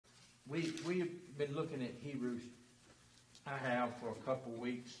We've been looking at Hebrews. I have for a couple of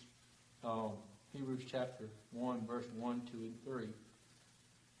weeks. Hebrews chapter 1, verse 1, 2, and 3.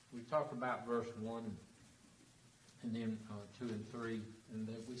 We talked about verse 1 and then 2 and 3. And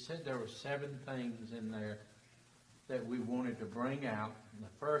we said there were 7 things in there that we wanted to bring out. And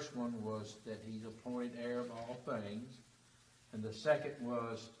the first one was that he's appointed heir of all things. And the second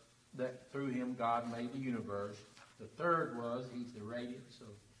was that through him God made the universe. The third was he's the radiance of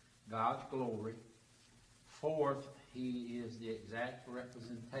God's glory. Fourth, he is the exact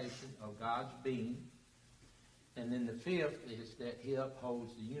representation of God's being. And then the fifth is that he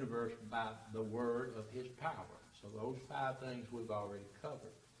upholds the universe by the word of his power. So those 5 things we've already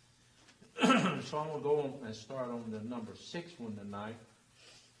covered. So I'm going to go on and start on the number 6 one tonight.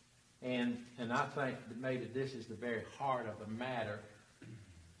 And I think that maybe this is the very heart of the matter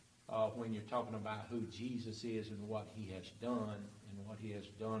when you're talking about who Jesus is and what he has done and what he has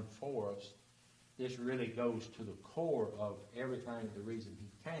done for us. This really goes to the core of everything, the reason he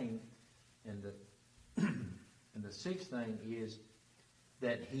came. And the 6th thing is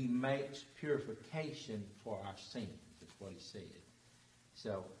that he makes purification for our sins. That's what he said.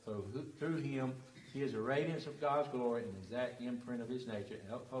 So through him, he is a radiance of God's glory and the exact imprint of his nature,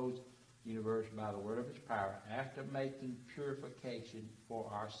 and upholds the universe by the word of his power, after making purification for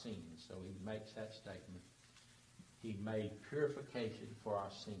our sins. So he makes that statement. He made purification for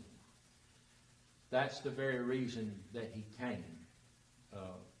our sins. That's the very reason that he came.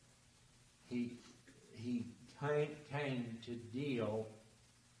 He came to deal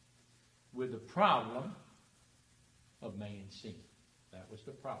with the problem of man's sin. That was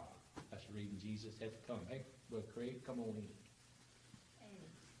the problem. That's the reason Jesus had to come. Hey, well, Craig, come on in.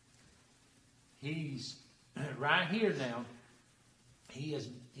 He's right here now. He is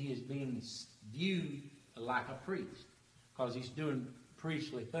being viewed like a priest because he's doing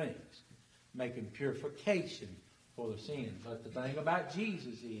priestly things, making purification for the sins. But the thing about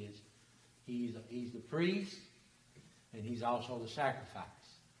Jesus is he's the priest and he's also the sacrifice.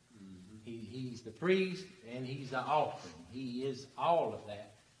 He's the priest and he's the offering. He is all of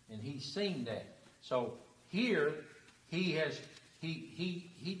that, and he's seen that. So here he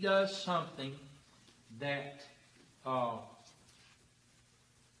does something that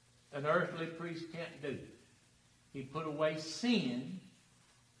an earthly priest can't do. He put away sin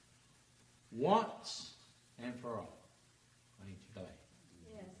once and for all. Ain't you glad?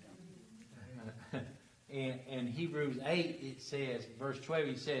 Yes. And Hebrews 8, it says, verse 12,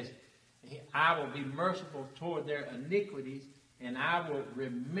 he says, I will be merciful toward their iniquities, and I will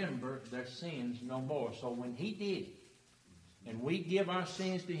remember their sins no more. So when he did it, and we give our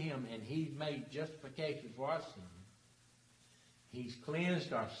sins to him, and he's made justification for our sin, he's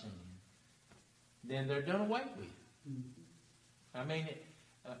cleansed our sin, then they're done away with. I mean,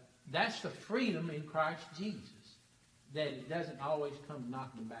 that's the freedom in Christ Jesus, that it doesn't always come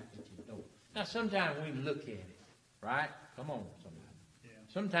knocking back at your door. Now, sometimes we can look at it, right? Come on, somebody. Yeah.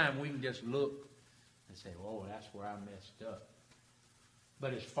 Sometimes we can just look and say, oh, that's where I messed up.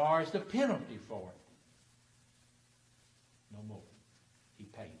 But as far as the penalty for it, no more. He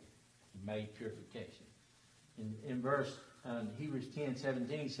paid it. He made purification. In verse Hebrews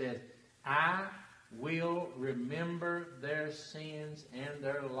 10:17 says, I will remember their sins and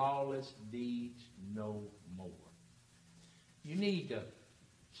their lawless deeds no more. You need to,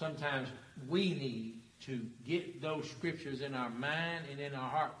 sometimes we need to get those scriptures in our mind and in our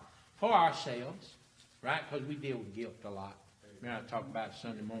heart for ourselves, right? Because we deal with guilt a lot. I talk about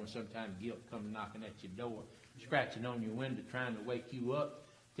Sunday morning, sometimes guilt comes knocking at your door, scratching on your window, trying to wake you up,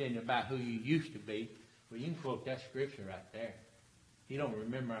 telling you about who you used to be. Well, you can quote that scripture right there. You don't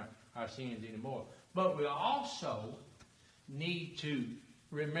remember our sins anymore. But we also need to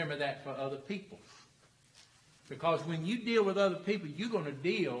remember that for other people. Because when you deal with other people, you're going to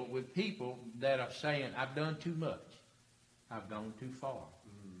deal with people that are saying, I've done too much. I've gone too far.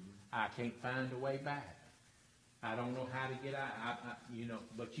 I can't find a way back. I don't know how to get out.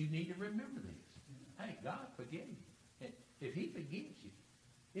 But you need to remember this. Hey, God forgive you. And if he forgives you,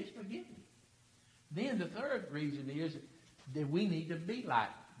 it's forgiven. Then the third reason is that we need to be like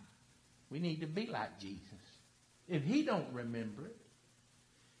Jesus. If he don't remember it,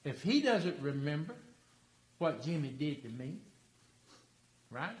 if he doesn't remember what Jimmy did to me,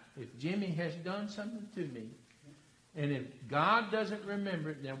 right? If Jimmy has done something to me, and if God doesn't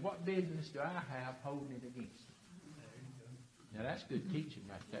remember it, then what business do I have holding it against him? Now that's good teaching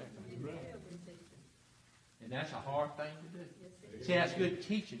right there. And that's a hard thing to do. See, that's good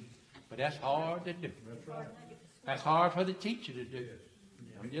teaching, but that's hard to do. That's hard for the teacher to do.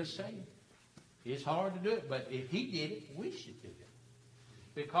 I'm just saying. It's hard to do it, but if he did it, we should do it.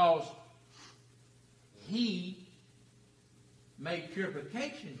 Because he made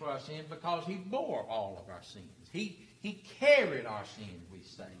purification for our sins because he bore all of our sins. He carried our sins, we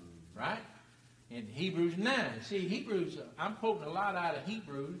say, right? In Hebrews 9. See, Hebrews, I'm quoting a lot out of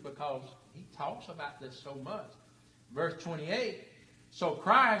Hebrews because he talks about this so much. Verse 28, so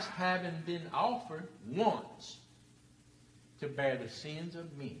Christ, having been offered once to bear the sins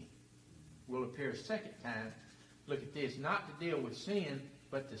of many, will appear a second time. Look at this, not to deal with sin,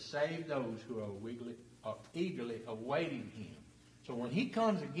 but to save those who are eagerly awaiting him. So when he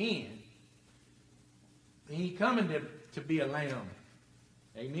comes again, he's coming to be a lamb.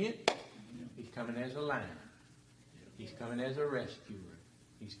 Amen? He's coming as a lamb. He's coming as a rescuer.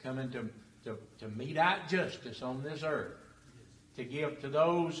 He's coming to mete out justice on this earth. To give to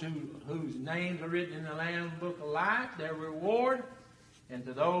those whose names are written in the Lamb's Book of Life their reward, and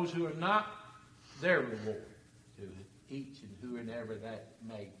to those who are not, their reward. To each and whoever that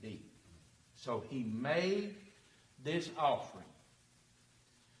may be. So he made this offering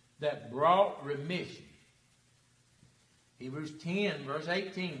that brought remission. Hebrews 10, verse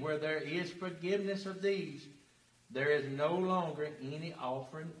 18, where there is forgiveness of these, there is no longer any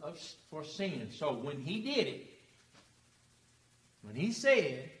offering for sin. So when he did it, when he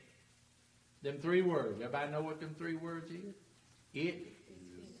said them three words, everybody know what them three words is? It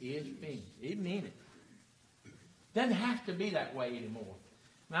is finished. It means it. Doesn't have to be that way anymore.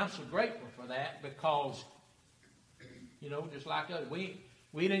 And I'm so grateful for that because, just like us, we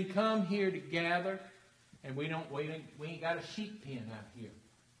didn't come here to gather, and we ain't got a sheep pen out here.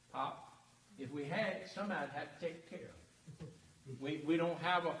 Pop, if we had, somebody'd have to take care of it. We don't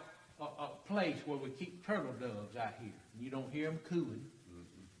have a place where we keep turtle doves out here. You don't hear them cooing.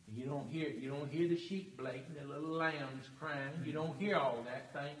 You don't hear the sheep bleating, the little lambs crying. You don't hear all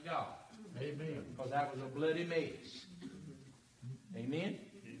that, thank God. Amen. Because that was a bloody mess. Amen?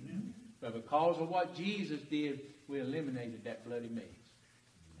 Amen. But because of what Jesus did, we eliminated that bloody mess.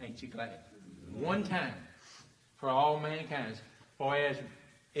 Ain't you glad? One time for all mankind. For as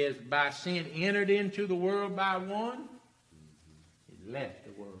by sin entered into the world by one, it left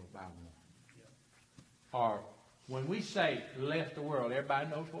the world by one. Or when we say left the world, everybody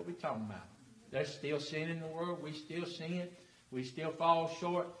knows what we're talking about. There's still sin in the world. We still sin. We still fall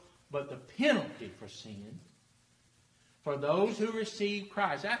short. But the penalty for sin, for those who receive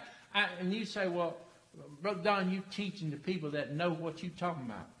Christ. And you say, well, Brother Don, you teaching the people that know what you're talking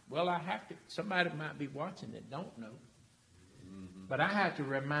about. Well, I have to. Somebody might be watching that don't know. Mm-hmm. But I have to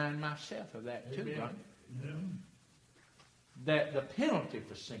remind myself of that too, Don. Yeah. That the penalty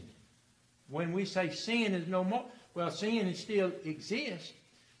for sin. When we say sin is no more, well, sin still exists,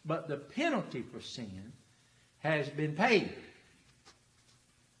 but the penalty for sin has been paid.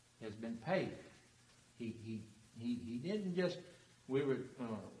 Has been paid. He didn't just. We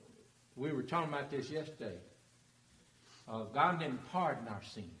were talking about this yesterday. God didn't pardon our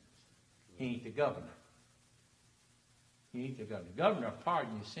sins. He ain't the governor. He ain't the governor. The governor will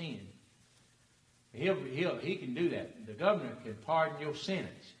pardon your sin. He can do that. The governor can pardon your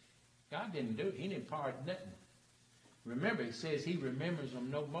sentence. God didn't do it. He didn't pardon nothing. Remember, it says he remembers them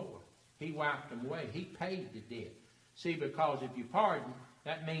no more. He wiped them away. He paid the debt. See, because if you pardon,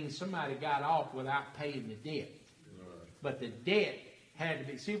 that means somebody got off without paying the debt. But the debt had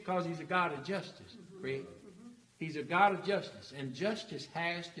to be, see, because he's a God of justice, Rick. He's a God of justice, and justice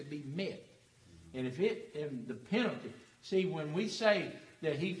has to be met. And and the penalty, see, when we say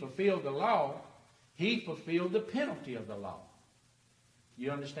that he fulfilled the law, he fulfilled the penalty of the law. You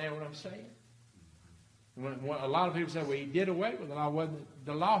understand what I'm saying? When a lot of people say, well, he did away with the law. Well,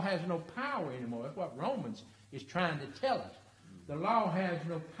 the law has no power anymore. That's what Romans is trying to tell us. The law has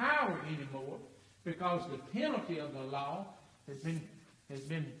no power anymore because the penalty of the law has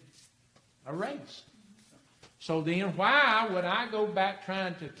been erased. So then why would I go back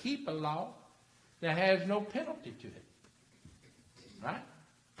trying to keep a law that has no penalty to it? Right?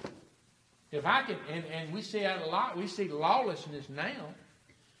 If I can, and we see that a lot, we see lawlessness now.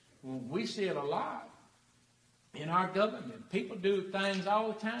 We see it a lot in our government. People do things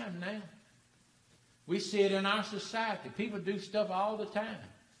all the time now. We see it in our society. People do stuff all the time.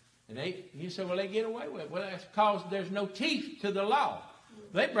 And you say, well, they get away with it. Well, that's because there's no teeth to the law.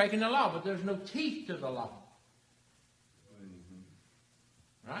 They're breaking the law, but there's no teeth to the law.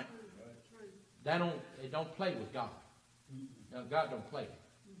 Right? They don't play with God. No, God don't play.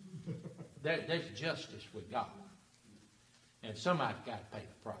 There's justice with God. And somebody's got to pay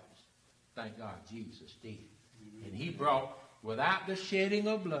the price. Thank God Jesus did. And he brought, without the shedding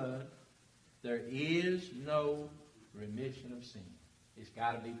of blood, there is no remission of sin. It's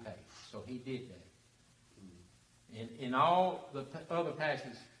got to be paid. So he did that. In all the other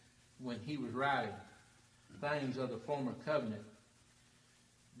passages, when he was writing, things of the former covenant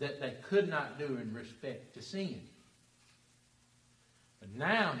that they could not do in respect to sin. But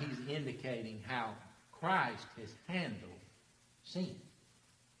now he's indicating how Christ has handled sin.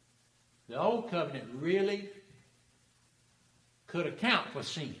 The old covenant really could account for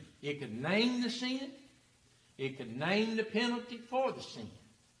sin. It could name the sin. It could name the penalty for the sin.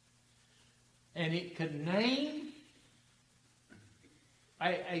 And it could name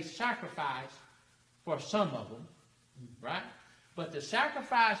a sacrifice for some of them, right? But the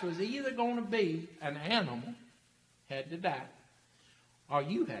sacrifice was either going to be an animal had to die, or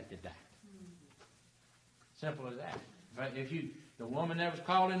you had to die. Simple as that. But if the woman that was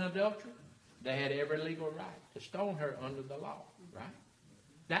caught in adultery, they had every legal right to stone her under the law, right?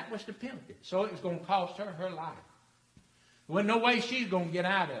 That was the penalty. So it was going to cost her life. There wasn't no way she's going to get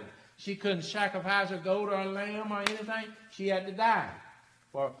out of it. She couldn't sacrifice a goat or a lamb or anything. She had to die.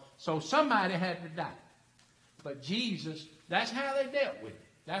 So somebody had to die. But Jesus, that's how they dealt with it.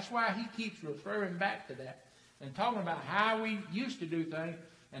 That's why he keeps referring back to that and talking about how we used to do things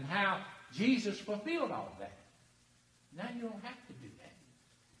and how Jesus fulfilled all of that. Now you don't have to do that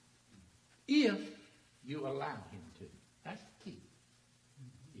if you allow him to. That's the key.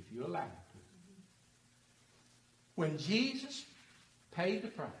 If you allow him to. When Jesus paid the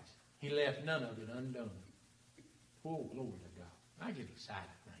price, he left none of it undone. Oh, glory to God. I get excited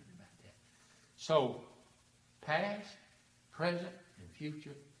thinking about that. So, past, present, and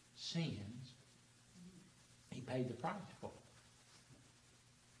future sins, he paid the price for.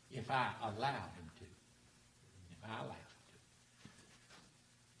 If I allow him to. If I allow him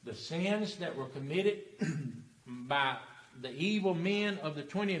to. The sins that were committed by the evil men of the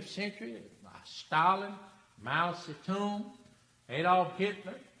 20th century, by Stalin, Mao Zedong, Adolf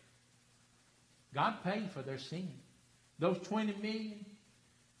Hitler, God paid for their sin. Those 20 million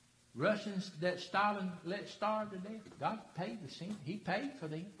Russians that Stalin let starve to death, God paid the sin. He paid for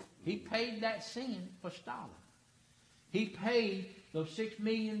them. He paid that sin for Stalin. He paid those 6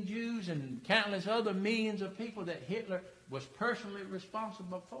 million Jews and countless other millions of people that Hitler was personally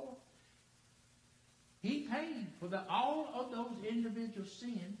responsible for. He paid for all of those individual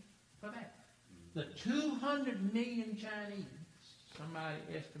sins for that. The 200 million Chinese, somebody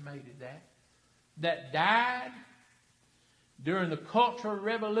estimated that died during the Cultural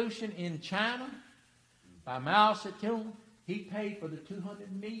Revolution in China by Mao Zedong, he paid for the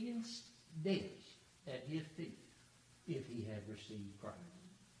 200 million deaths at his feet if he had received Christ.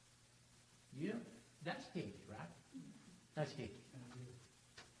 Yeah, that's heavy, right? That's heavy.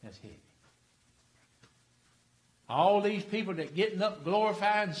 That's heavy. All these people that getting up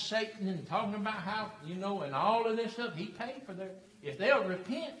glorifying Satan and talking about how, and all of this stuff, he paid for their, if they'll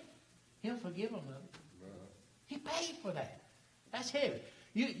repent, he'll forgive them of it. He paid for that. That's heavy.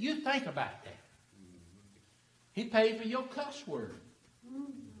 You think about that. He paid for your cuss word.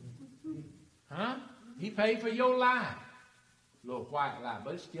 Huh? He paid for your lie. A little white lie,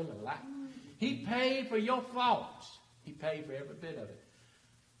 but it's still a lie. He paid for your faults. He paid for every bit of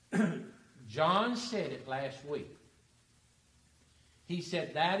it. John said it last week. He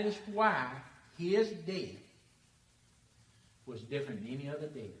said that is why his death was different than any other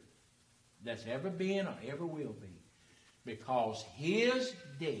death that's ever been or ever will be. Because his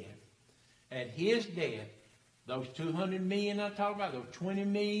death, at his death, those 200 million I talked about, those 20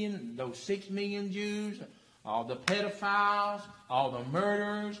 million, those 6 million Jews, all the pedophiles, all the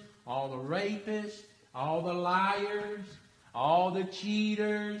murderers, all the rapists, all the liars, all the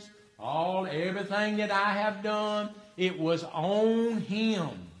cheaters, everything that I have done, it was on him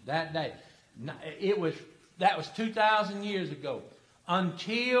that day. That was 2,000 years ago.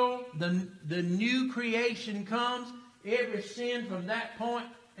 Until the new creation comes, every sin from that point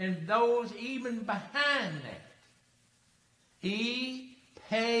and those even behind that, he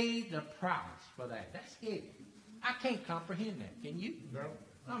paid the price for that. That's heavy. I can't comprehend that. Can you? No.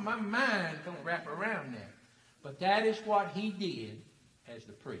 Oh, my mind don't wrap around that. But that is what he did as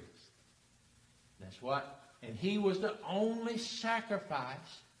the priest. That's what, and he was the only sacrifice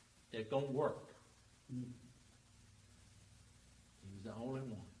that's going to work. He was the only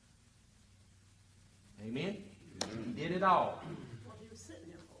one. Amen? He did it all. What he was sitting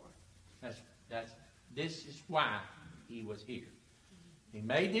there for. This is why he was here. He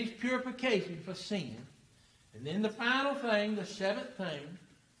made this purification for sin. And then the final thing, the seventh thing,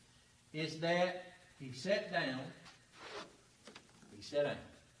 is that he sat down. He sat down.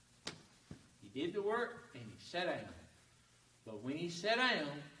 He did the work and he sat down. But when he sat down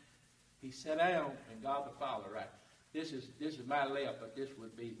and God the Father, right? This is my left, but this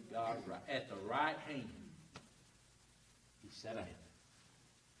would be God right at the right hand. He sat down.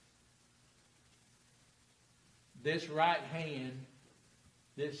 this right hand,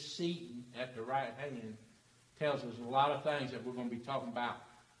 this seating at the right hand, tells us a lot of things that we're going to be talking about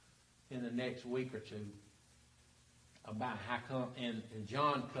in the next week or two about how come, and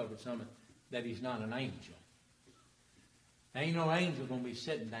John covered some of it, that he's not an angel. There ain't no angel going to be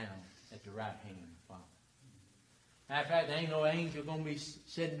sitting down at the right hand of the Father. Matter of fact, there ain't no angel going to be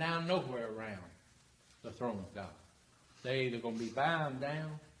sitting down nowhere around the throne of God. They're either going to be bowing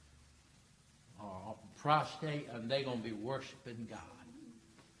down or prostrate, and they're going to be worshiping God.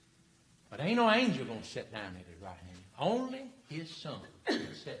 But ain't no angel going to sit down at his right hand. Only his Son will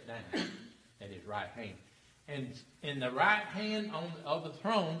sit down at his right hand. And in the right hand of the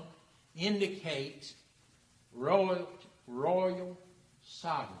throne indicates royal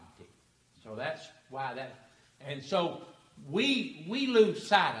sovereignty. So that's why that. And so we lose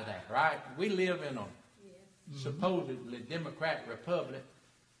sight of that, right? We live in a supposedly Democratic republic,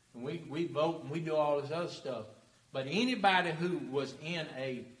 and we vote and we do all this other stuff. But anybody who was in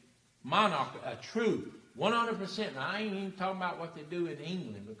a monarchy, a true 100%, I ain't even talking about what they do in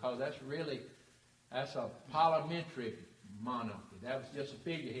England, because that's a parliamentary monarchy. That was just a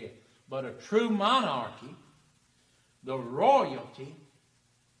figurehead. But a true monarchy, the royalty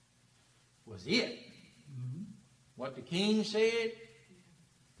was it. Mm-hmm. What the king said,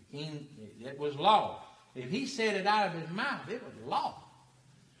 it was law. If he said it out of his mouth, it was law.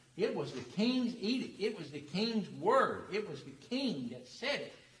 It was the king's edict. It was the king's word. It was the king that said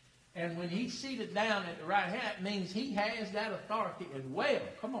it. And when he's seated down at the right hand, it means he has that authority as well.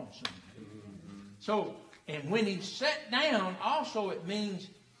 Come on, somebody. Mm-hmm. So, and when he's sat down, also it means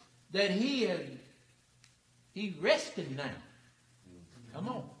that he's resting now. Come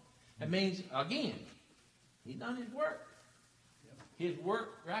on. It means, again, he's done his work. His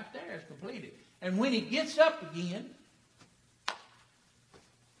work right there is completed. And when he gets up again,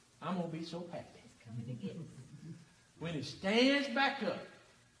 I'm going to be so happy. When he stands back up,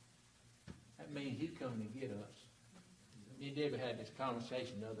 that means he's coming to get us. Me and Debbie had this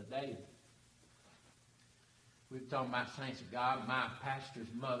conversation the other day. We were talking about saints of God. My pastor's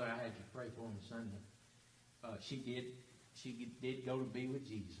mother, I had you pray for on Sunday. She did go to be with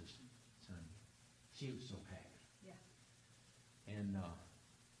Jesus Sunday. She was so happy. Yeah. And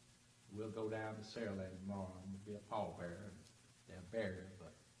we'll go down to Saraland tomorrow. I'm going to be a pallbearer. They'll bury her,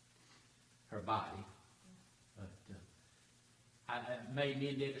 but her body. But it made me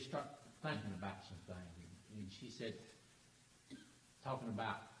and Debbie start thinking about some things. And she said, talking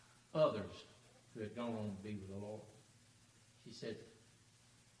about others who had gone on to be with the Lord. She said,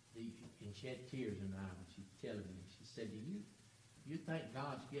 and she had tears in her eyes when she was telling me. She said, do you think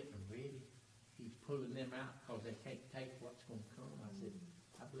God's getting them ready? He's pulling them out because they can't take what's going to come? I said,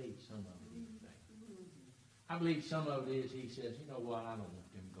 I believe some of it is that. I believe some of it is he says, you know what, I don't want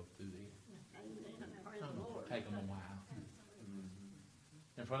them to go through this. I'm going to take them a while.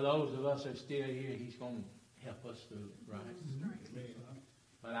 And for those of us that are still here, he's going to help us through it, right?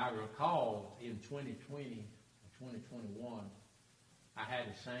 But I recall in 2020 or 2021, I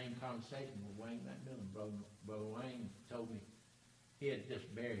had the same conversation with Wayne McMillan. Brother Wayne told me he had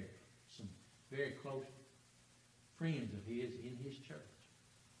just buried some very close friends of his in his church.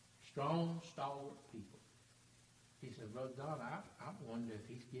 Strong, stalwart people. He said, Brother Don, I wonder if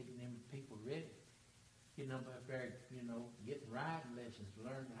he's getting them people ready. Getting up there, getting riding lessons,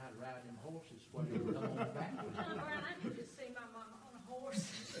 learning how to ride them horses while they come on back. I need to see my mama on a horse.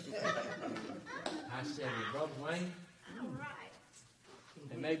 I said, well, Brother Wayne, all right.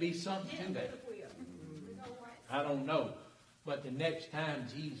 There may be something to that. I don't know. But the next time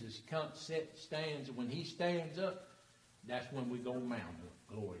Jesus stands, when he stands up, that's when we're going to mount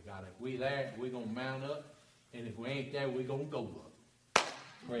up. Glory to God. If we're there, we're going to mount up. And if we ain't there, we're going to go up.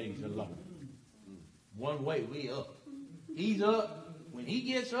 Praise the Lord. One way, we up. He's up. When he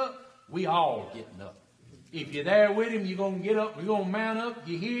gets up, we all getting up. If you're there with him, you're going to get up. We're going to mount up. If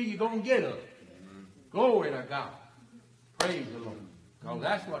you're here, you're going to get up. Glory to God. Praise the Lord. Because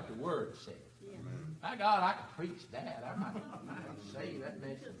that's what the Word said. My God, I could preach that. I might say that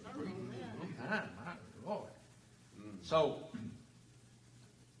message sometime. My Lord. So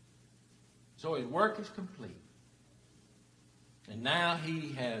his work is complete. And now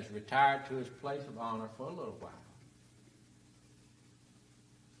he has retired to his place of honor for a little while.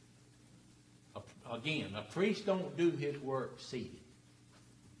 Again, a priest don't do his work seated.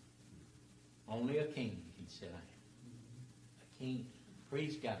 Only a king can sit down. A king,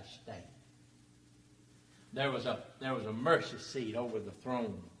 priest got to stand. There was a mercy seat over the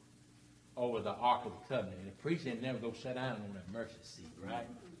throne, over the Ark of the Covenant. And the priest didn't never go sit down on that mercy seat, right?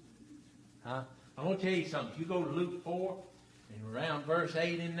 Huh? I'm going to tell you something. If you go to Luke 4, and around verse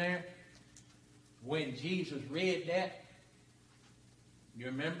 8 in there, when Jesus read that, you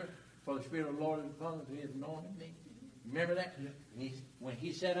remember? For the Spirit of the Lord is upon us, He has anointed me. Remember that? Yeah. When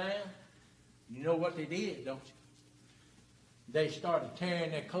He sat down, you know what they did, don't you? They started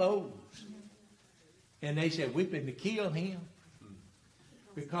tearing their clothes. And they said, we've been to kill Him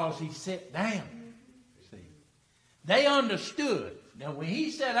because He sat down. See? They understood. Now when He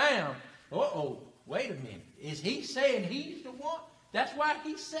sat down, wait a minute. Is He saying He's the one? That's why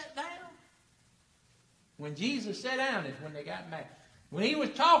He sat down? When Jesus sat down is when they got mad. When He was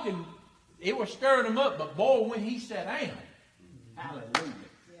talking, it was stirring them up. But boy, when He sat down, hallelujah,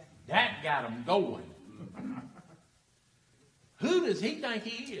 that got them going. Who does He think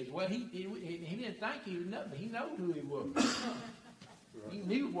He is? Well, he didn't think He was nothing. He knew who He was. He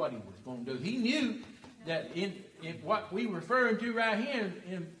knew what He was going to do. He knew that in what we referring to right here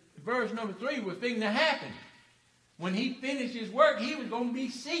in verse number 3 was thing to happen. When He finished His work, He was going to be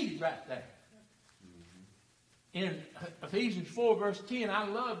seated right there. In Ephesians 4 verse 10, I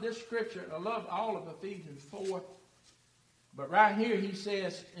love this scripture. I love all of Ephesians 4. But right here He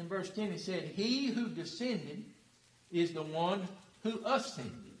says, in verse 10, He said, He who descended is the one who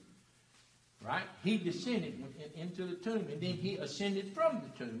ascended. Right? He descended into the tomb, and then He ascended from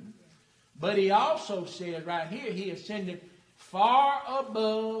the tomb. But He also said right here, He ascended far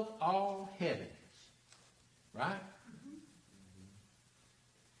above all heavens. Right?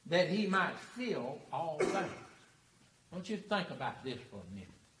 That He might fill all things. I want you to think about this for a minute.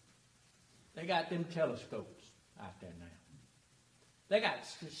 They got them telescopes out there now. They got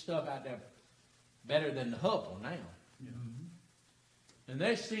stuff out there better than the Hubble now. Yeah. And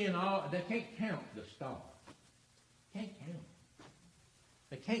they're seeing they can't count the stars. Can't count.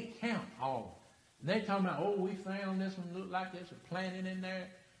 They can't count all. And they're talking about, we found this one look like there's a planet in there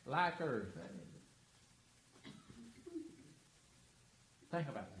like Earth. Think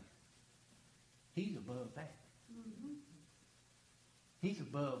about that. He's above that. He's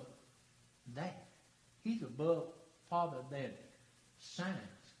above that. He's above, Father, that science,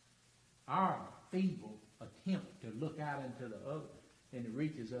 our feeble attempt to look out into the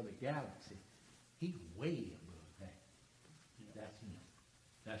reaches of the galaxy. He's way above that. That's Him.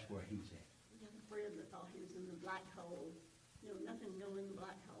 That's where He's at. I had a friend that thought he was in the black hole. Nothing go in the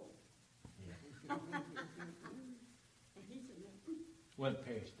black hole. Yeah. And he said, no. Well,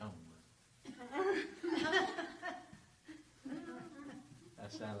 Perry Stone was.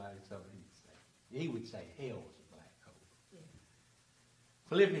 That sounds like something he'd say. He would say hell was a black hole. Yeah.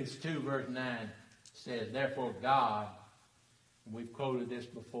 Philippians 2 verse 9 says, therefore God, and we've quoted this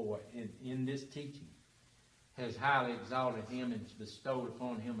before, in this teaching, has highly exalted Him and bestowed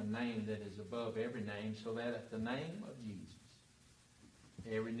upon Him a name that is above every name, so that at the name of Jesus,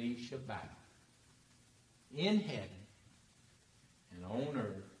 every knee shall bow, in heaven and on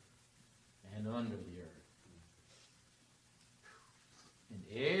earth and under the earth. And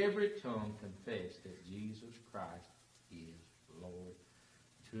every tongue confess that Jesus Christ is Lord,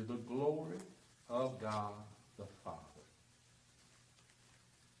 to the glory of God the Father.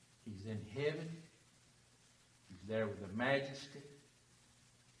 He's in heaven. He's there with the majesty.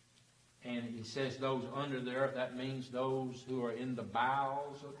 And He says those under the earth, that means those who are in the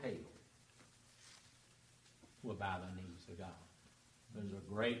bowels of hell will bow their knees to God. There's a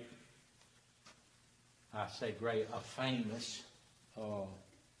great, a famous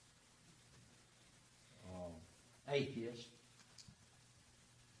atheist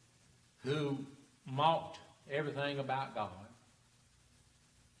who mocked everything about God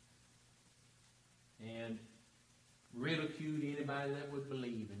and ridiculed anybody that would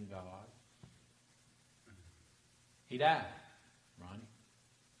believe in God. He died, Ronnie.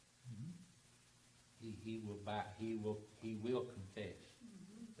 He will confess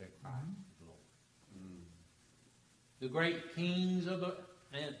that Christ is Lord. The great kings of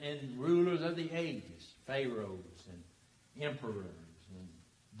and rulers of the ages, pharaohs and emperors and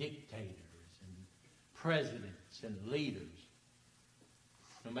dictators and presidents and leaders,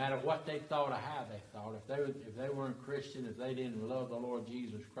 no matter what they thought or how they thought, if they weren't Christian, if they didn't love the Lord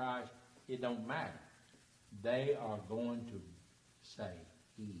Jesus Christ, it don't matter. They are going to say,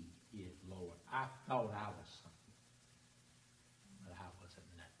 He is Lord. I thought I was something, but I wasn't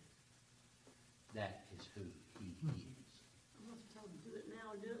nothing. That is who He is. I must have told him, do it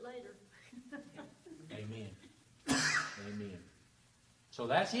now or do it later. Amen. Amen. So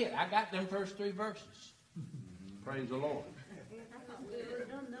that's it. I got them first 3 verses. Praise the Lord. I thought we were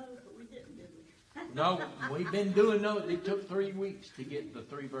done those, but we didn't, did we? No, we've been doing those. It took 3 weeks to get the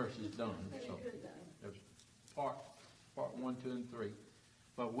 3 verses done. So there's part 1, 2, and 3.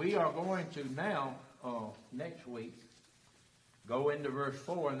 But we are going to now, next week, go into verse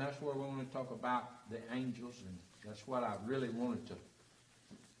 4, and that's where we want to talk about the angels, and that's what I really wanted to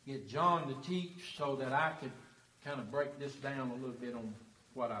get John to teach so that I could kind of break this down a little bit on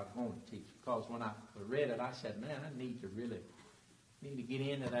what I was going to teach. Because when I read it, I said, man, I need to get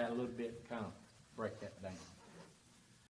into that a little bit and kind of break that down.